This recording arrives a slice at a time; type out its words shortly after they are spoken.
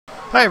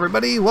Hi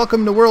everybody,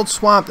 welcome to World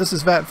Swamp. This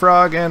is Vat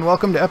Frog and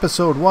welcome to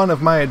episode 1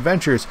 of my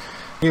adventures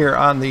here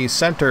on the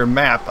center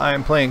map. I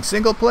am playing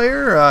single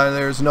player,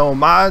 there's no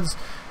mods,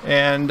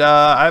 and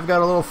I've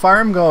got a little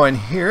farm going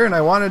here and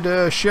I wanted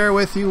to share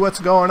with you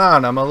what's going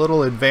on. I'm a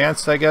little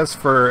advanced, I guess,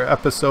 for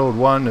episode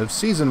 1 of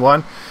season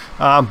 1,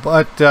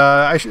 but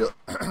I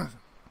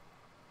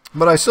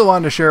still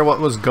wanted to share what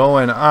was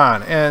going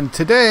on. And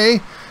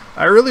today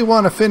I really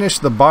want to finish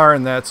the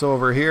barn that's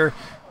over here.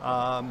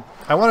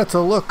 I want it to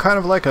look kind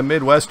of like a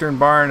Midwestern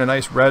barn, a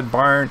nice red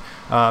barn.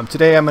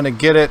 Today I'm going to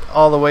get it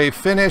all the way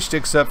finished,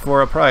 except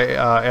for I'll probably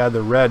add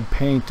the red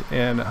paint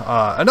in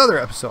another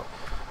episode.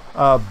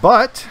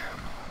 But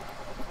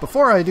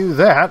before I do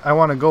that, I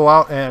want to go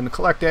out and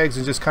collect eggs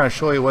and just kind of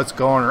show you what's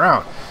going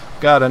around.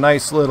 Got a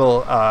nice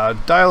little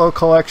dilo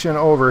collection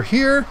over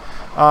here.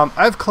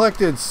 I've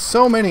collected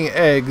so many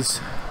eggs.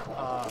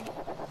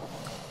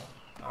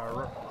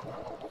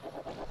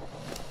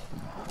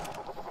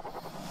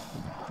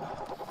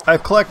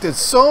 I've collected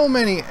so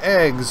many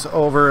eggs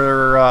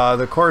over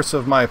the course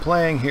of my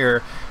playing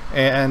here,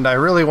 and I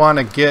really want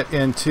to get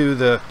into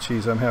the...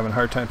 Geez, I'm having a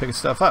hard time picking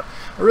stuff up.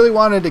 I really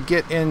wanted to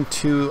get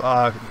into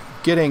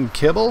getting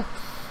kibble,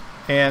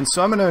 and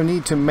so I'm going to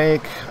need to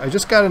make... I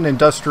just got an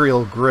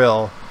industrial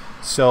grill,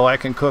 so I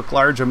can cook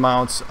large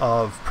amounts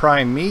of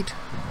prime meat.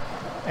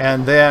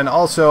 And then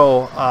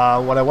also,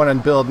 what I want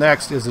to build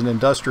next is an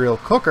industrial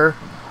cooker.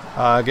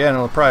 Again,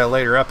 it'll probably a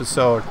later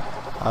episode.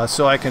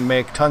 So I can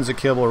make tons of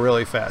kibble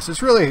really fast.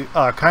 It's really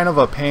kind of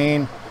a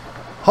pain.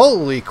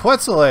 Holy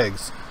Quetzal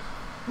eggs!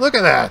 Look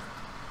at that!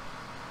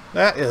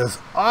 That is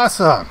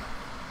awesome!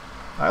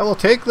 I will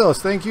take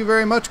those. Thank you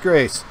very much,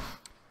 Grace.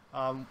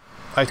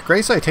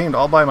 Grace I tamed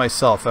all by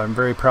myself. I'm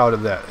very proud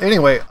of that.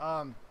 Anyway,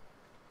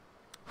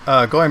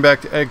 going back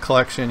to egg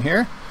collection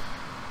here.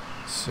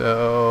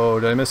 So,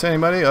 did I miss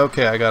anybody?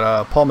 Okay, I got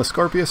a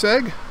Pulmascorpius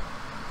egg.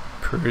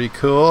 Pretty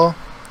cool.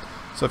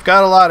 So I've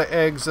got a lot of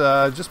eggs.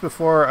 Just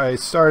before I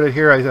started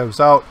here, I was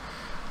out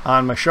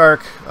on my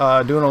shark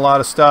doing a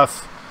lot of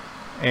stuff,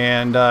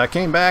 and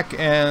came back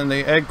and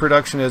the egg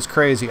production is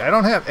crazy. I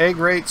don't have egg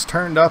rates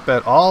turned up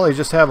at all. I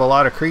just have a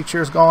lot of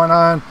creatures going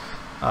on.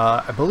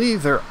 I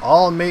believe they're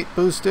all mate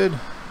boosted,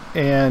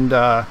 and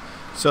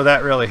so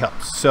that really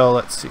helps. So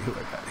let's see who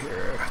I got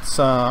here. Got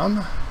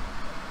some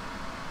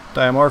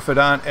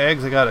Dimorphodon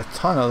eggs. I got a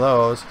ton of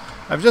those.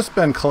 I've just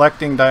been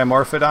collecting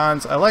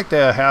Dimorphodons. I like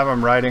to have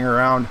them riding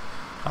around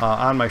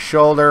on my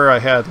shoulder. I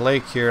had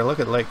Lake here. Look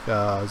at Lake.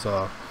 It's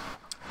a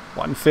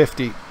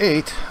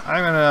 158.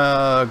 I'm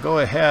gonna go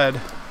ahead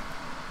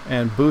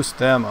and boost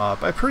them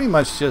up. I pretty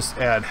much just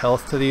add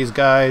health to these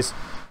guys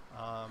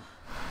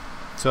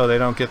so they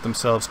don't get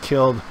themselves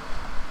killed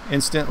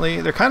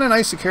instantly. They're kind of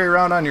nice to carry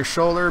around on your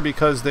shoulder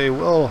because they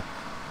will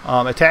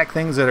attack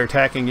things that are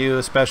attacking you,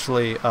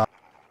 especially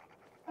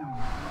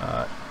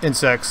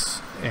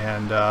insects,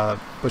 and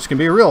which can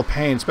be a real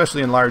pain,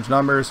 especially in large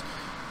numbers.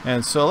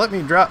 And so let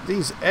me drop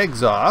these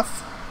eggs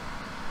off.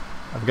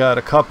 I've got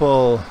a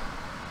couple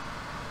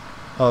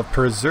of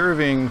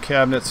preserving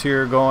cabinets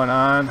here going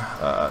on.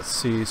 Let's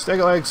see,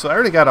 stego eggs. So I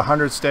already got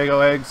 100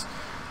 stego eggs.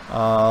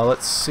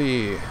 Let's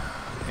see.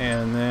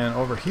 And then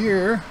over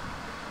here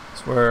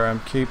is where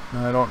I'm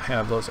I don't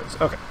have those eggs.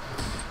 Okay.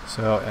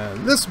 So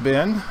in this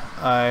bin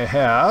I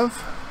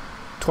have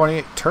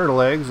 28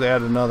 turtle eggs.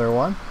 Add another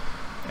one.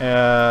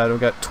 And we've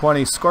got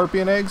 20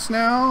 scorpion eggs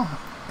now.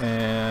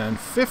 And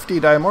 50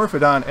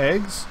 Dimorphodon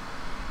eggs.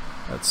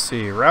 Let's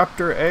see,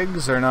 raptor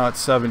eggs are now at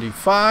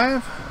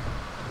 75.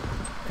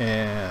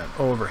 And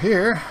over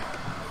here,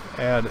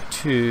 add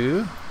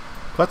 2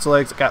 Quetzal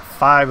eggs. I got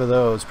 5 of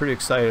those. Pretty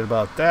excited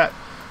about that.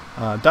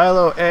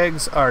 Dilo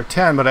eggs are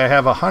 10, but I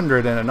have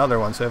 100 in another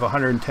one, so I have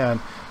 110.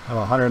 I have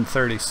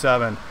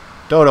 137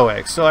 dodo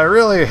eggs. So I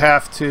really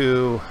have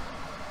to,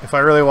 if I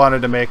really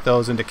wanted to make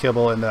those into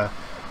kibble in the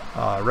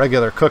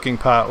regular cooking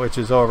pot, which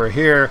is over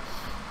here,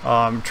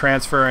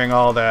 transferring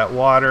all that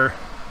water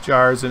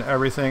jars and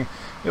everything,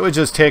 it would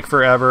just take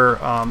forever.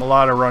 A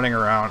lot of running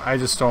around. I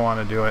just don't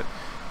want to do it.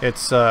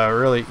 It's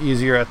really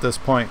easier at this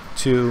point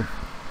to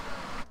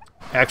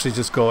actually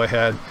just go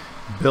ahead,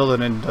 build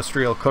an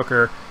industrial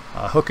cooker,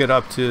 hook it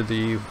up to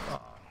the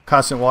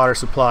constant water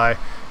supply,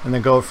 and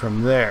then go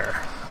from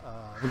there.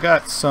 We've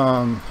got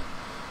some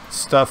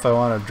stuff I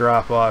want to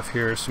drop off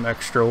here, some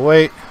extra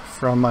weight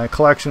from my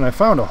collection. I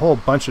found a whole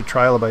bunch of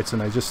trilobites,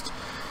 and I just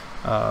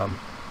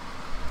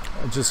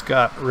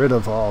got rid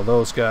of all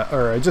those guys,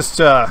 or I just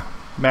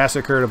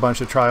massacred a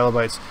bunch of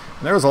trilobites,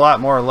 and there was a lot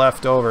more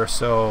left over,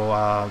 so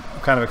I'm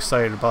kind of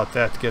excited about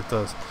that, to get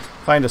those,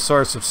 find a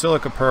source of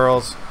silica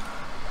pearls.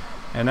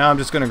 And now I'm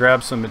just going to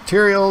grab some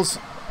materials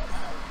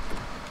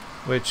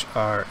which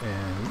are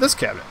in this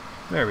cabinet.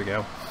 There we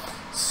go.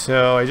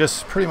 So I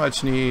just pretty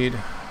much need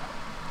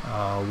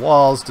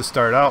walls to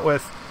start out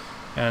with,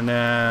 and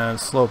then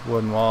slope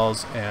wooden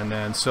walls, and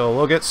then so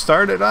we'll get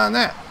started on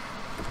that.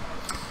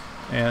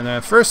 And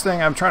the first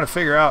thing I'm trying to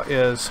figure out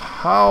is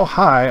how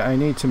high I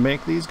need to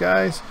make these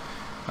guys.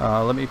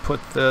 Let me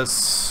put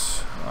this,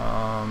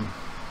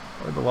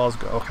 where'd the walls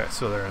go? Okay,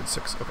 so they're in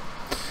 6. Okay.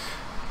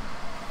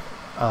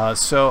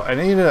 So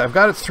I've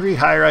got it 3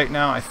 high right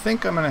now. I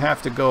think I'm going to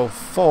have to go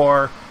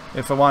 4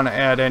 if I want to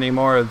add any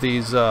more of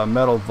these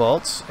metal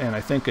vaults, and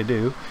I think I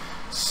do.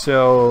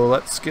 So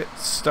let's get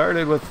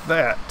started with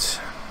that.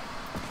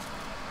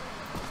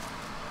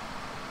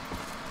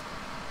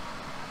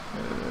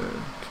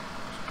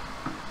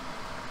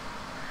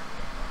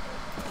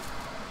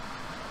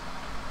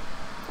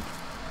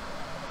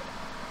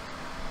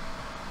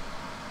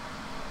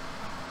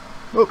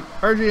 Oh,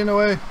 RG in the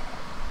way.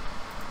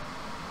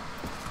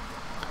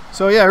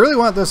 So yeah, I really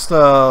want this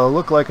to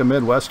look like a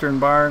Midwestern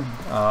barn.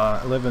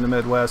 I live in the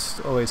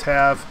Midwest, always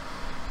have.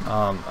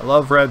 I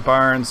love red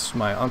barns.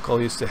 My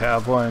uncle used to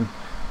have one,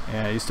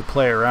 and I used to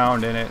play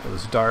around in it. It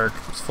was dark,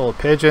 it was full of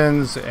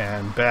pigeons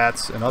and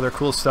bats and other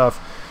cool stuff.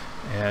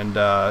 And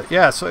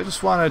yeah, so I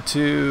just wanted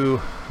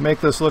to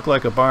make this look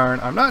like a barn.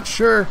 I'm not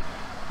sure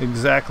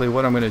exactly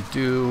what I'm going to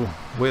do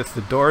with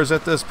the doors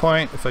at this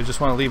point, if I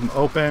just want to leave them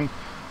open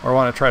or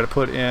want to try to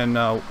put in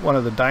one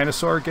of the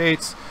dinosaur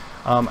gates.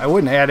 I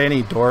wouldn't add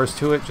any doors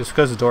to it just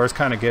because the doors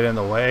kind of get in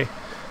the way.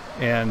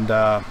 And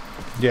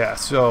yeah,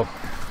 so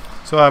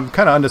I'm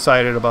kind of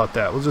undecided about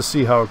that. We'll just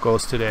see how it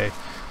goes today.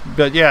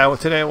 But yeah, well,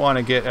 today I want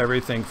to get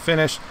everything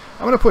finished.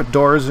 I'm going to put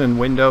doors and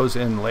windows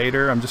in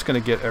later. I'm just going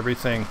to get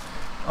everything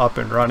up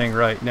and running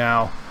right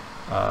now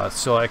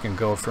so I can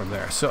go from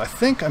there. So I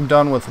think I'm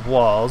done with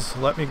walls.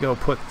 Let me go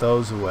put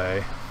those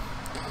away.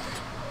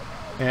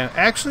 And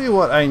actually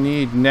what I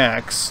need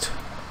next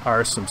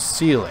are some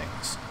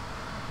ceilings.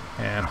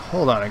 And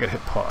hold on, I gotta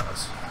hit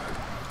pause.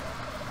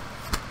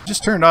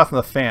 Just turned off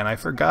the fan. I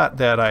forgot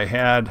that I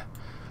had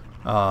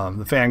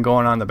the fan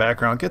going on in the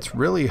background. It gets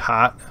really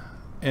hot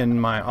in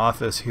my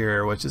office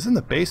here, which is in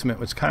the basement,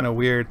 which is kind of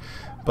weird.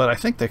 But I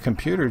think the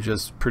computer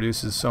just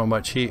produces so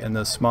much heat in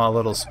this small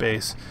little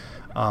space.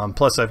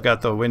 Plus I've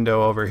got the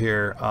window over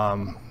here,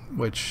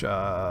 which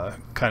kind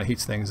of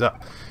heats things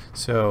up.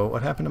 So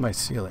what happened to my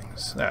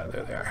ceilings? Ah,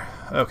 there they are.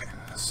 Okay,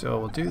 so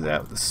we'll do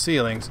that with the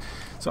ceilings.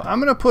 So I'm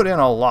going to put in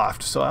a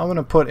loft. So I'm going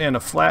to put in a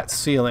flat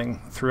ceiling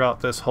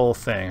throughout this whole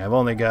thing. I've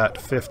only got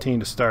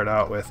 15 to start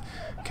out with.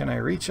 Can I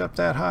reach up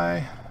that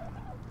high?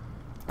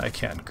 I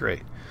can.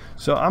 Great.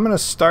 So I'm going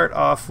to start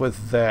off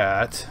with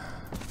that.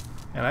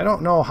 And I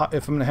don't know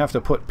if I'm going to have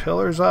to put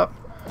pillars up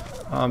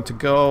to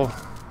go,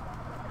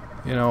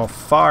 you know,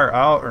 far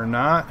out or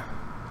not.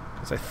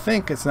 Because I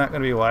think it's not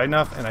going to be wide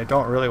enough, and I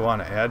don't really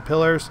want to add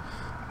pillars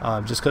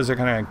just because they're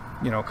going to,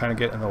 you know, kind of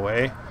get in the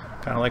way,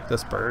 kind of like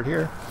this bird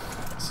here.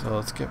 So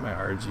let's get my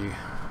RG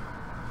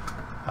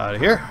out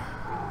of here,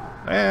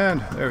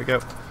 and there we go.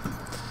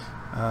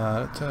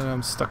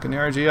 I'm stuck in the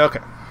RG. Okay,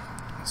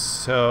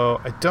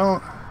 so I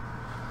don't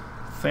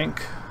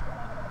think.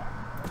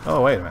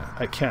 Oh wait a minute,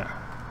 I can't.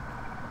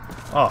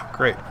 Oh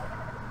great.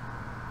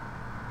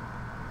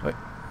 Wait,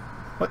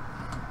 what?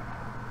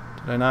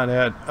 Did I not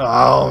add?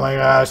 Oh my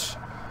gosh,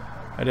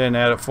 I didn't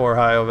add it 4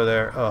 high over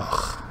there.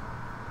 Ugh,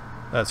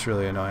 that's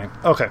really annoying.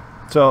 Okay,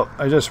 so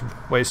I just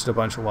wasted a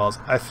bunch of walls.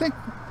 I think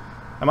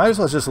I might as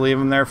well just leave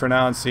them there for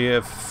now and see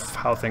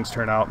how things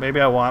turn out. Maybe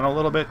I want a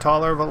little bit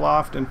taller of a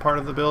loft in part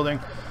of the building.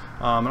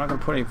 I'm not going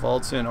to put any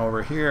vaults in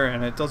over here,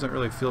 and it doesn't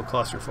really feel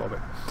claustrophobic.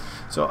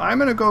 So I'm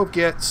going to go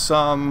get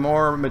some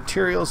more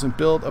materials and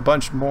build a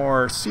bunch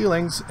more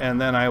ceilings, and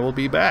then I will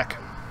be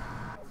back.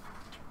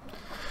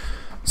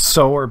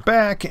 So we're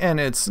back, and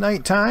it's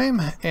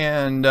nighttime,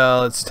 and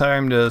it's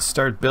time to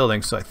start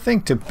building. So I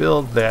think to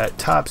build that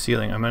top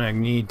ceiling, I'm going to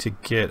need to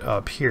get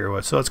up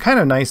here. So it's kind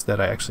of nice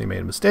that I actually made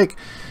a mistake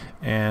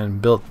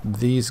and built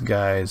these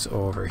guys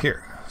over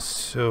here.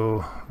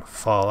 So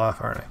fall off,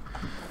 aren't I?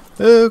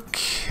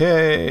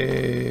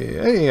 Okay,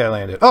 hey, I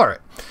landed. All right.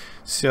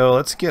 So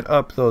let's get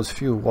up those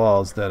few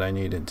walls that I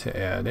needed to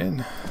add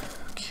in.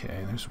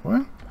 Okay, there's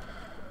one.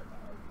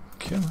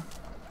 Okay.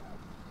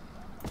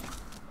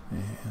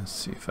 Let's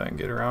see if I can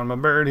get around my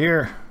bird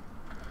here.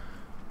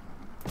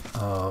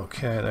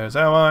 Okay, there's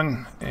that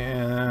one.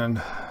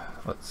 And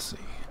let's see.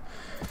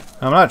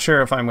 I'm not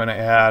sure if I'm going to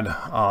add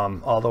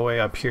all the way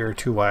up here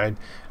too wide.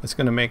 It's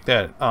going to make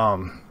that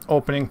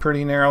opening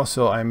pretty narrow,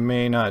 so I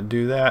may not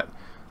do that.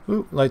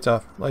 Ooh, lights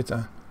off, lights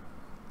on,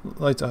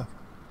 lights off,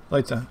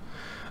 lights on.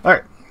 All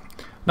right,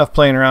 enough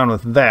playing around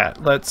with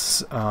that.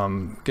 Let's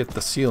get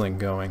the ceiling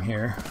going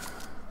here.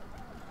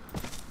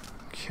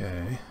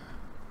 Okay.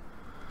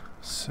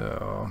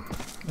 So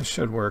this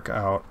should work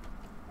out.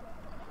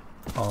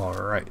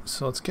 Alright,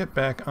 so let's get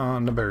back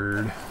on the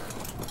bird.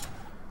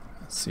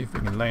 Let's see if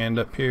we can land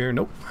up here.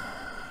 Nope.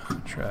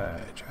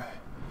 Try.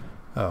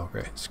 Oh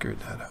great, screwed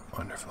that up.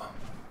 Wonderful.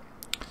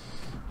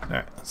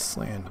 Alright, let's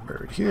land the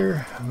bird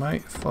here. I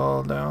might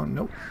fall down.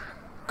 Nope.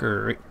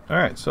 Great.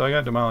 Alright, so I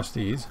gotta demolish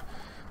these.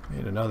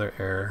 Made another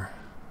error.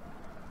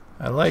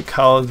 I like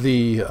how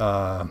the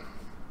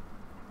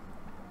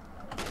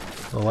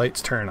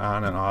lights turn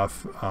on and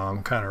off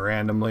kind of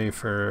randomly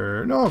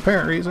for no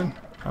apparent reason.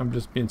 I'm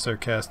just being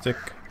sarcastic,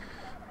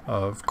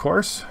 of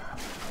course.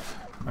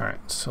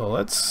 Alright, so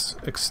let's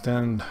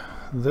extend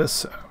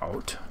this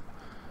out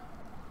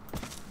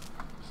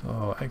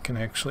so I can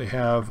actually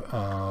have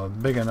a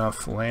big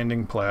enough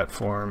landing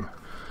platform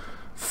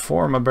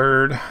for my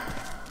bird.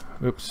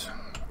 Oops.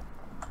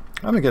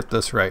 I'm gonna get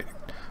this right.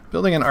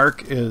 Building an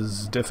ark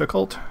is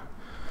difficult.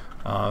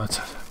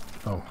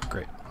 Oh,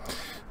 great.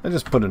 I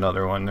just put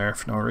another one there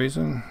for no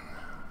reason.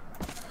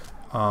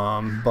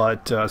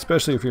 But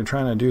especially if you're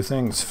trying to do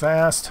things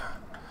fast,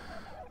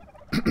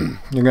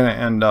 you're going to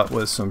end up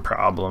with some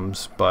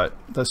problems. But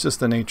that's just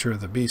the nature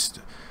of the beast.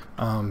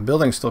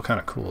 Building's still kind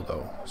of cool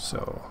though,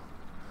 so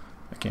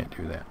I can't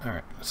do that.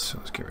 Alright, so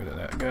let's get rid of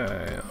that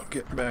guy. I'll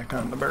get back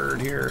on the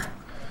bird here.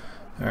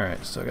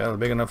 Alright, so I got a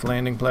big enough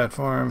landing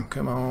platform.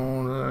 Come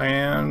on,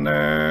 land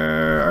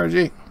there,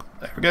 RG.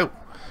 There we go.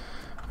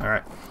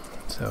 Alright,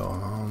 so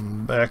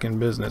I'm back in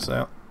business.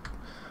 I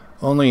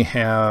only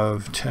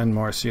have 10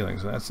 more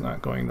ceilings. That's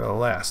not going to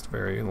last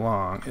very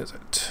long, is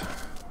it?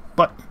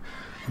 But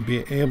I'll be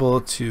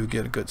able to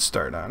get a good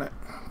start on it.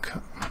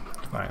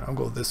 Fine, I'll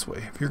go this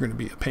way if you're going to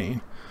be a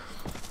pain.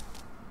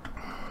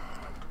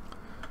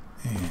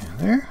 And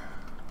there.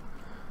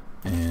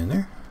 And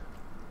there.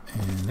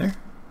 And there.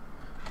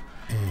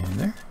 And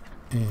there.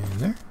 And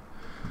there.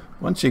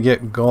 Once you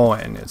get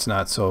going, it's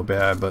not so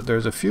bad, but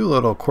there's a few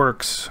little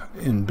quirks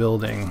in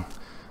building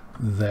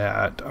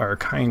that are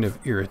kind of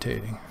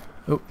irritating.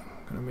 Oh,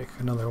 I'm going to make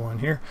another one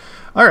here.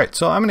 Alright,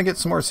 so I'm going to get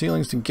some more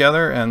ceilings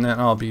together and then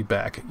I'll be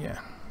back again.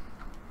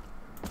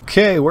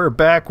 Okay, we're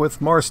back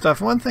with more stuff.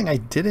 One thing I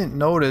didn't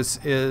notice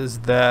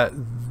is that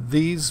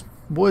these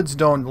woods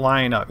don't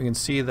line up. You can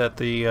see that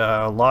the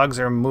logs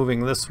are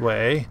moving this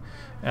way,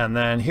 and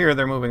then here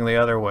they're moving the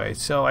other way.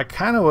 So I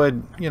kind of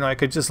would, I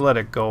could just let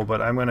it go,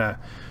 but I'm gonna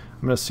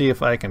see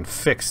if I can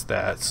fix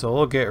that. So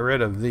we'll get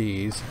rid of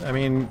these. I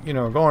mean,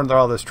 going through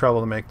all this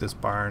trouble to make this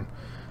barn,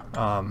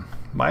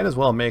 might as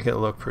well make it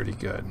look pretty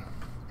good.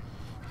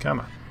 Come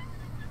on.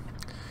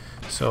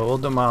 So we'll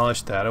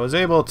demolish that. I was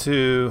able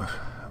to.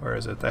 Or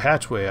is it the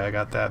hatchway? I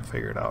got that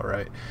figured out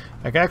right.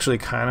 I actually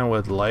kind of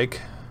would like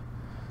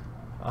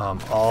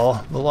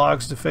all the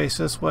logs to face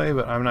this way,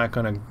 but I'm not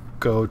going to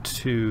go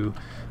to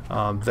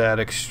that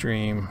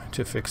extreme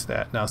to fix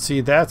that. Now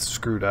see, that's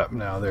screwed up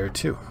now there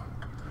too.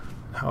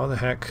 How the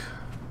heck?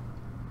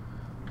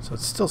 So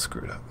it's still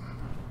screwed up.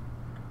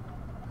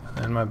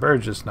 And my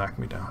bird just knocked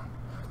me down.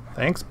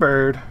 Thanks,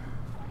 bird.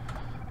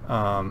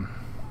 Yeah,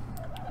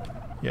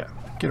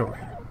 get over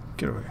here.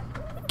 Get over here.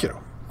 Get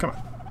over. Come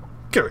on.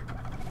 Get over here.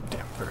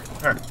 Damn bird.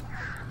 Alright.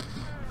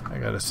 I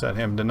gotta set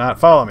him to not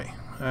follow me.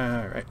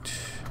 Alright.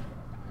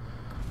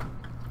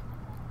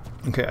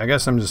 Okay, I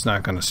guess I'm just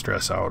not gonna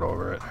stress out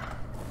over it.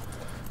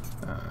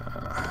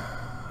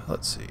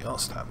 Let's see, I'll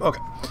stop.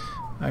 Okay.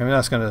 I'm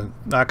not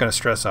gonna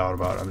stress out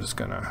about it. I'm just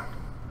gonna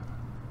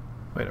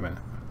wait a minute.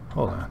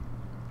 Hold on.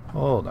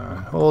 Hold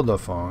on. Hold the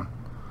phone.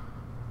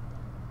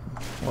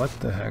 What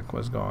the heck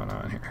was going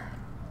on here?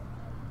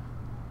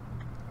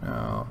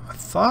 Now, I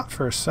thought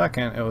for a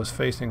second it was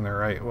facing the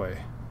right way,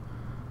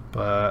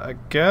 but I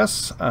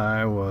guess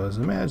I was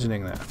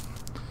imagining that.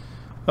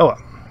 Oh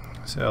well.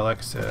 So like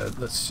I said,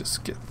 let's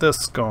just get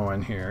this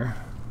going here.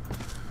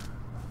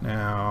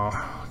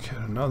 Now, get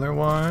another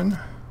one.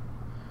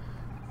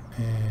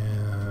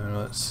 And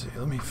let's see,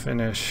 let me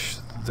finish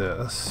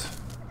this.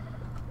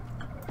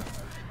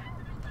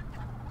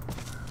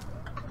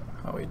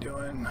 How are we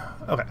doing?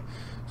 Okay.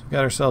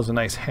 Got ourselves a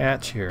nice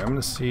hatch here. I'm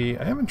going to see,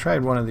 I haven't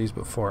tried one of these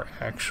before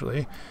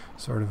actually,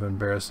 sort of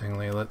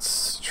embarrassingly.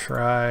 Let's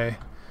try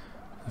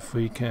if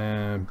we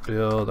can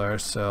build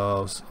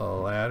ourselves a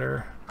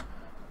ladder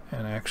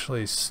and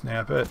actually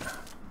snap it.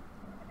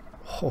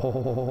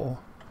 Oh.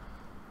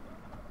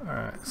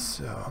 Alright,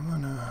 so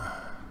I'm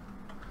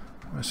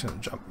just going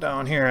to jump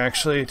down here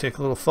actually, take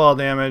a little fall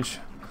damage,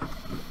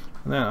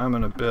 and then I'm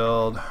going to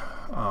build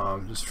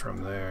just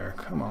from there.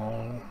 Come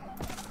on.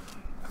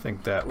 I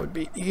think that would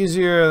be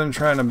easier than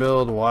trying to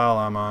build while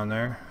I'm on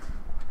there.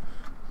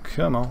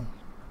 Come on.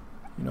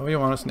 You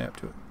want to snap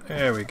to it.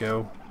 There we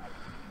go.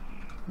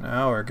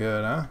 Now we're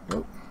good, huh?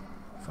 Whoop.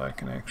 If I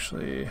can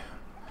actually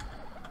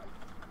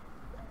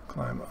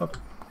climb up.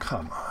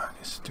 Come on,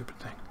 you stupid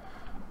thing.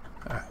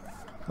 Alright.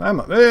 Climb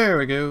up. There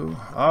we go.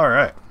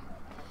 Alright.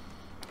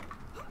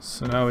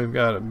 So now we've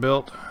got it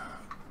built.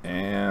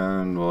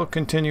 And we'll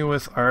continue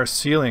with our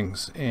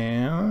ceilings.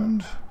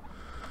 And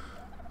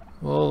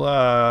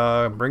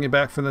we'll bring you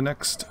back for the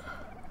next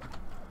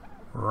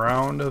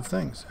round of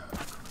things.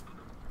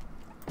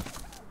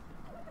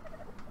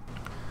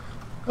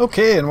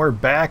 Okay, and we're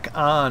back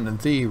on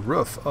the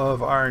roof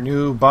of our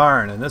new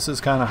barn, and this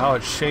is kind of how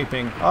it's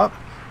shaping up.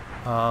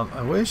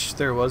 I wish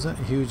there wasn't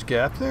a huge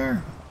gap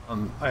there.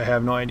 I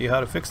have no idea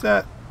how to fix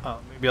that.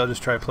 Maybe I'll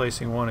just try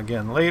placing one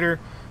again later.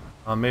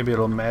 Maybe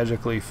it'll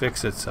magically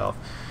fix itself.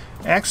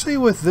 Actually,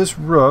 with this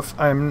roof,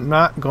 I'm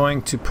not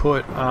going to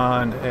put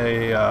on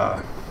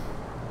a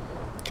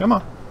come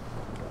on.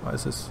 Why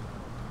is this?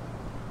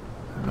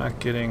 I'm not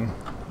getting.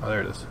 Oh,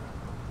 there it is.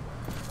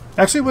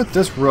 Actually, with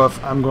this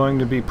roof, I'm going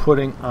to be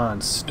putting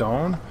on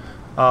stone.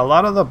 A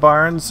lot of the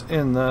barns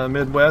in the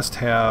Midwest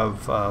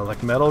have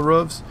like metal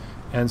roofs,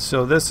 and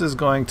so this is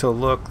going to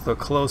look the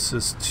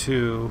closest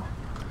to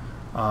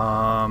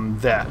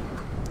that.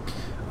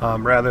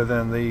 rather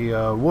than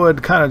the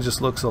wood. Kind of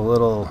just looks a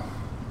little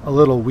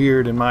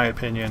weird in my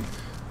opinion.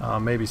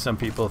 Maybe some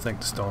people think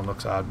the stone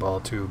looks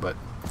oddball too, but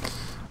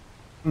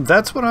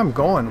that's what I'm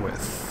going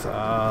with.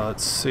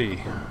 Let's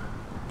see.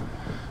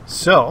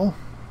 So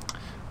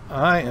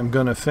I am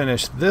going to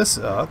finish this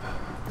up,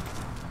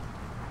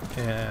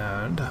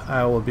 and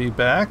I will be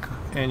back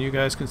and you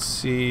guys can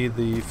see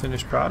the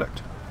finished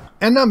product.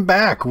 And I'm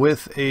back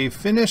with a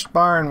finished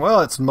barn.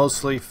 Well, it's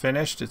mostly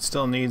finished. It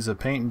still needs a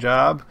paint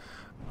job,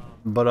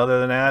 but other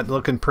than that,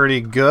 looking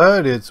pretty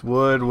good. It's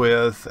wood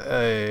with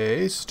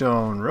a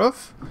stone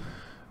roof.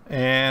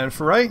 And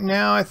for right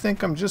now, I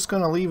think I'm just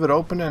going to leave it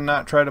open and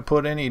not try to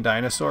put any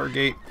dinosaur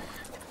gate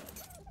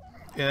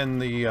in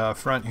the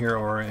front here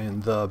or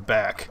in the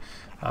back.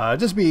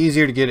 Just be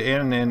easier to get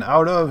in and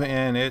out of,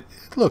 and it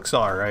looks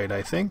alright,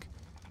 I think.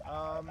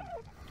 Oh,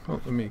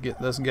 let me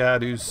get this guy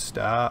to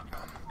stop.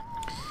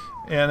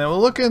 And then we'll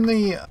look in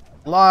the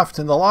loft,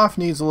 and the loft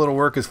needs a little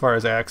work as far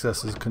as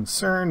access is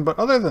concerned, but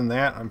other than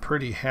that, I'm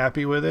pretty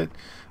happy with it.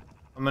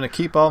 I'm going to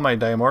keep all my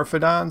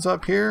dimorphodons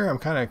up here. I'm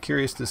kind of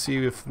curious to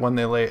see if when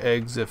they lay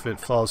eggs, if it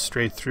falls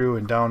straight through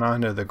and down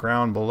onto the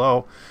ground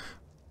below.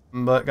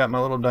 But got my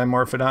little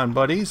dimorphodon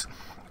buddies.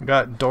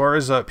 Got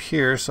doors up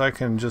here so I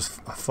can just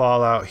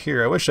fall out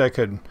here. I wish I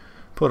could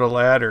put a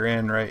ladder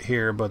in right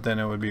here, but then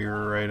it would be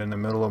right in the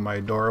middle of my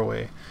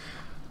doorway.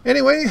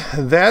 Anyway,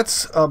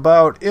 that's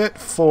about it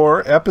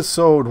for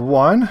episode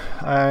 1.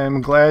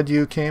 I'm glad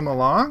you came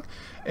along.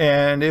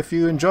 And if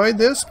you enjoyed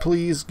this,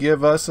 please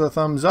give us a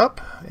thumbs up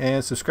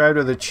and subscribe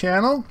to the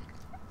channel.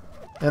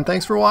 And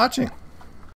thanks for watching.